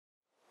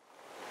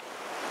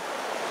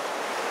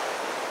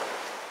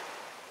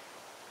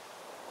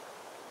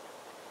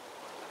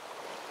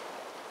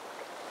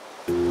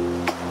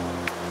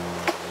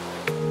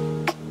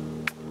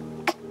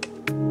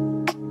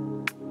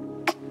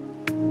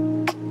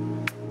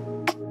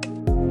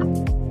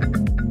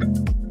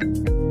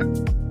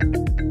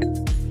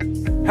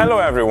Hello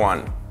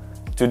everyone!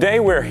 Today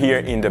we're here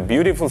in the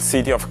beautiful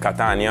city of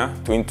Catania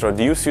to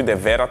introduce you the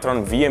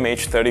Veratron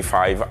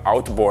VMH35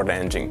 outboard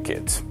engine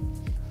kit.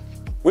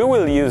 We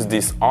will use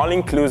this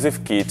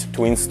all-inclusive kit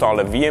to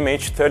install a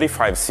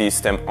VMH35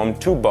 system on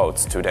two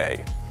boats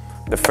today.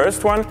 The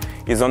first one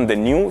is on the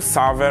new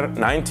Saver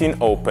 19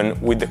 Open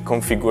with the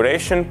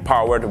configuration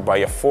powered by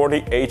a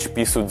 40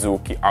 HP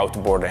Suzuki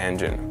outboard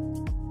engine.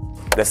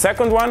 The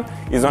second one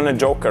is on a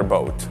Joker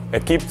boat,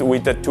 equipped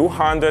with a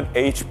 200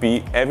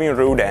 HP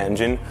Evinrude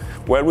engine,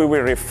 where we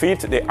will refit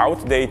the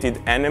outdated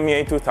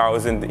NMEA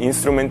 2000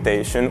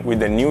 instrumentation with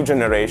the new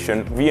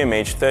generation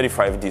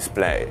VMH35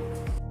 display.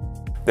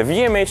 The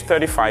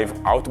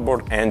VMH35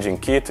 outboard engine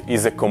kit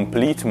is a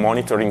complete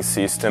monitoring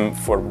system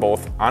for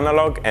both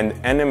analog and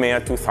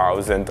NMEA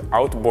 2000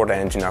 outboard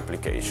engine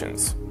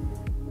applications.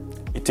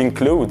 It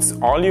includes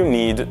all you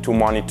need to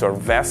monitor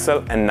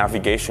vessel and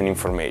navigation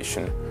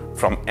information,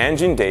 from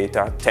engine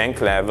data,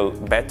 tank level,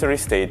 battery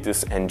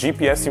status and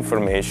GPS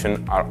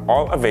information are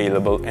all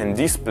available and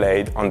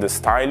displayed on the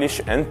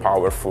stylish and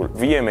powerful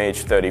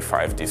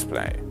VMH35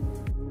 display.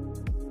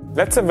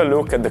 Let's have a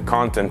look at the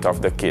content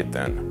of the kit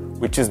then,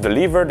 which is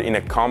delivered in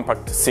a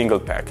compact single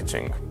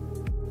packaging.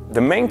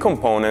 The main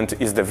component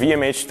is the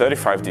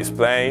VMH35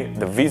 display,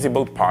 the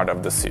visible part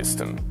of the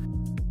system.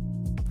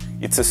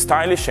 It's a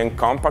stylish and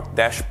compact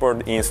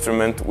dashboard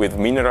instrument with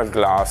mineral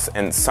glass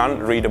and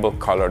sun-readable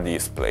color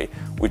display,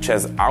 which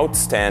has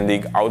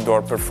outstanding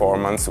outdoor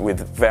performance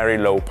with very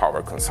low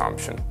power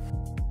consumption.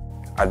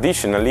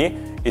 Additionally,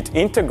 it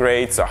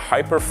integrates a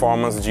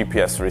high-performance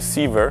GPS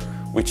receiver,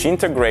 which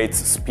integrates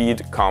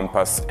speed,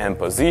 compass and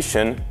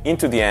position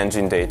into the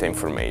engine data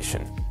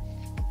information.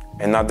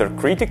 Another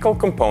critical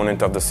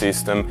component of the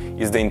system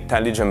is the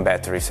intelligent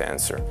battery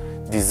sensor,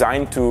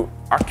 designed to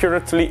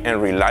accurately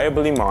and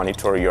reliably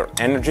monitor your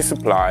energy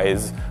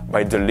supplies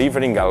by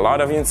delivering a lot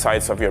of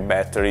insights of your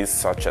batteries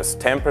such as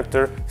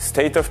temperature,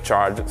 state of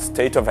charge,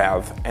 state of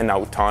health and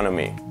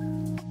autonomy.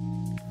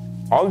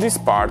 All these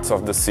parts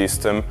of the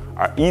system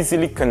are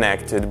easily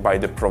connected by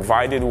the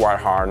provided wire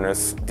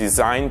harness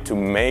designed to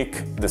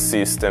make the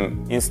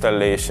system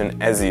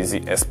installation as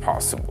easy as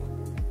possible.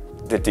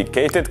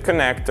 Dedicated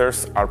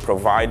connectors are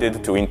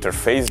provided to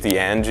interface the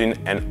engine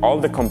and all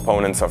the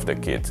components of the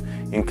kit,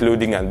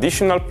 including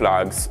additional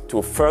plugs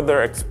to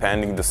further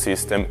expanding the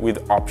system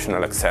with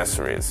optional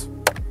accessories.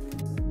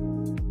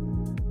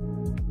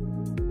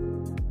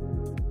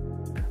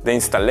 The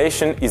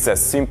installation is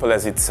as simple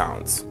as it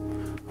sounds.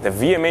 The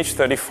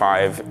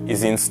VMH35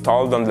 is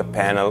installed on the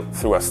panel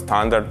through a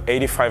standard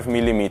 85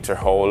 mm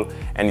hole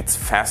and it's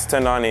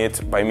fastened on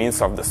it by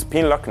means of the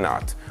spin lock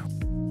nut.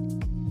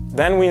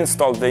 Then we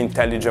install the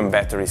intelligent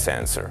battery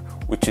sensor,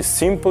 which is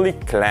simply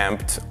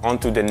clamped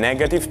onto the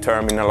negative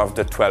terminal of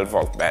the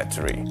 12-volt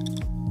battery.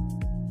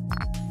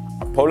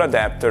 A pole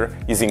adapter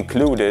is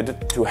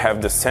included to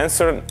have the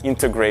sensor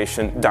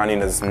integration done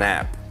in a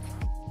snap.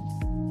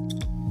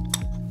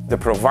 The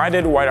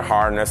provided wire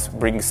harness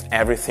brings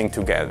everything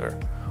together.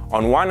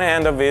 On one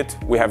end of it,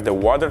 we have the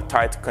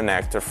watertight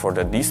connector for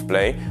the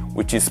display,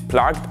 which is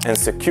plugged and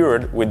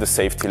secured with the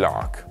safety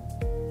lock.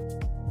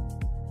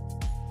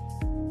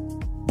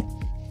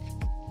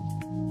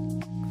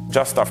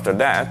 Just after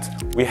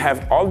that, we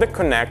have all the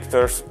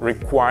connectors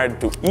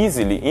required to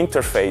easily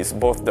interface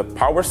both the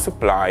power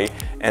supply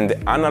and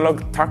the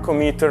analog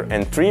tachometer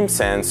and trim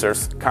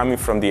sensors coming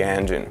from the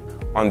engine.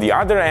 On the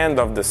other end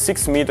of the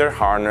 6-meter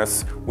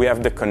harness, we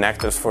have the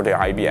connectors for the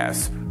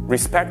IBS,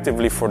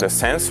 respectively for the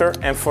sensor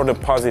and for the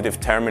positive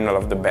terminal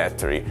of the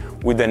battery,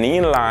 with an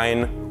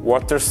inline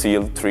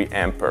water-sealed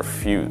 3-ampere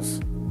fuse.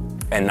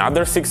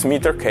 Another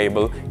 6-meter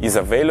cable is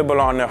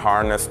available on the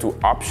harness to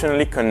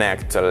optionally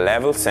connect a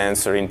level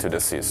sensor into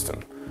the system.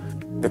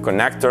 The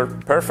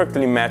connector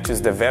perfectly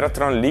matches the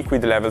Veratron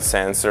liquid level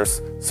sensors,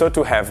 so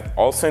to have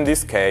also in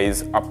this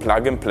case a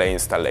plug-and-play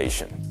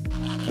installation.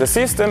 The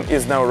system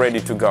is now ready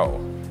to go,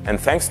 and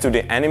thanks to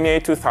the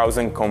NMEA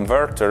 2000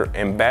 converter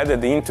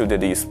embedded into the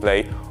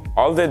display,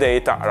 all the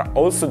data are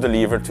also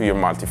delivered to your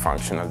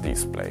multifunctional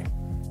display.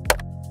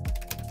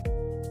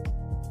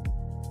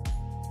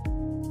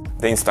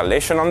 The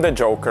installation on the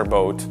Joker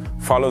boat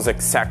follows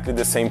exactly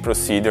the same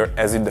procedure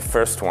as in the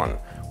first one,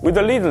 with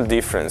a little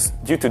difference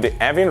due to the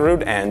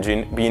Evinrude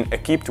engine being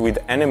equipped with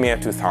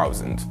NMEA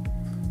 2000.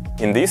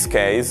 In this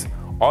case,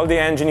 all the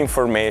engine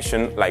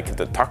information like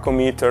the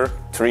tachometer,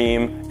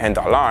 trim and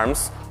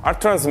alarms are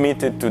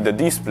transmitted to the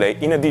display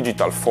in a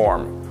digital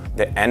form.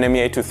 The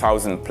NMEA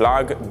 2000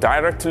 plug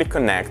directly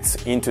connects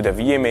into the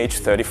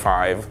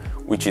VMH35,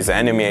 which is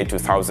NMEA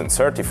 2000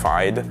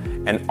 certified,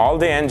 and all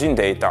the engine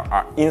data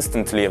are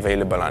instantly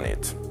available on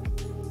it.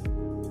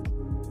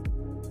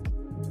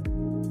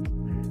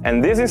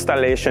 And this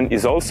installation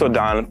is also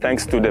done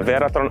thanks to the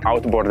Veratron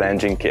outboard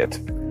engine kit.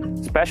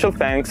 Special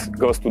thanks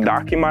goes to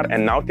Dakimar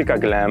and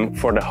Nautica Glam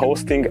for the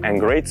hosting and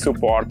great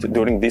support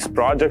during this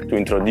project to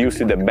introduce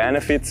you the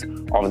benefits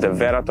of the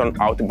Veratron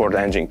outboard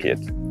engine kit.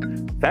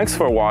 Thanks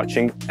for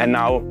watching, and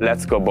now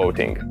let's go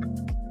boating!